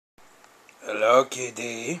Hello,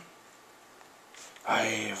 kitty.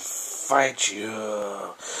 I fight you.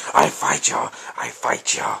 I fight you. I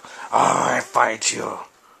fight you. Oh, I fight you.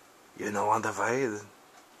 You don't want to fight?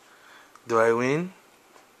 Do I win?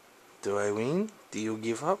 Do I win? Do you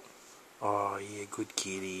give up? Oh, yeah, good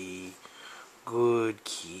kitty. Good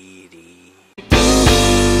kitty.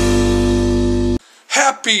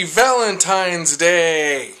 Happy Valentine's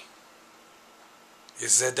Day!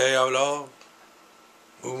 It's the day of love.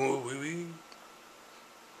 Ooh, wee, wee.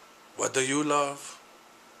 What do you love?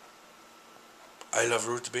 I love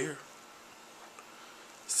root beer.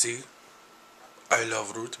 See? I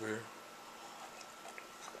love root beer.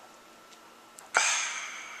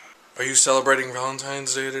 Are you celebrating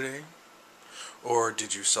Valentine's Day today? Or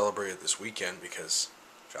did you celebrate it this weekend because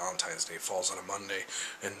Valentine's Day falls on a Monday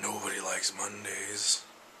and nobody likes Mondays?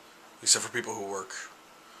 Except for people who work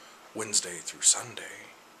Wednesday through Sunday.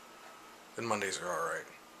 Then Mondays are alright.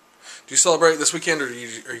 Do you celebrate this weekend or are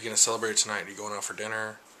you going to celebrate tonight? Are you going out for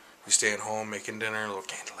dinner? You staying home making dinner? A little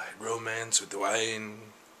candlelight romance with the wine?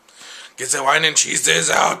 Get the wine and cheeses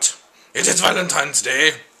out! It is Valentine's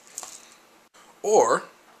Day! Or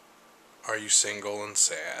are you single and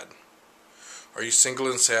sad? Are you single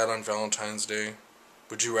and sad on Valentine's Day?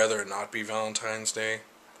 Would you rather it not be Valentine's Day?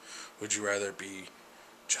 Would you rather it be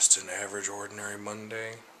just an average, ordinary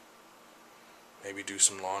Monday? Maybe do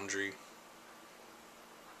some laundry.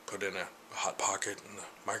 Put in a hot pocket in the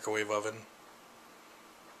microwave oven.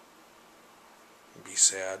 Be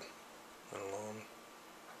sad and alone.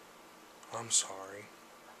 I'm sorry.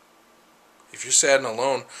 If you're sad and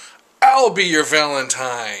alone, I'll be your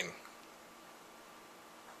Valentine!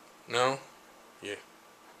 No? Yeah.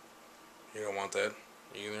 You don't want that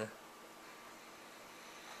either?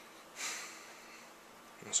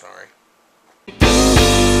 I'm sorry.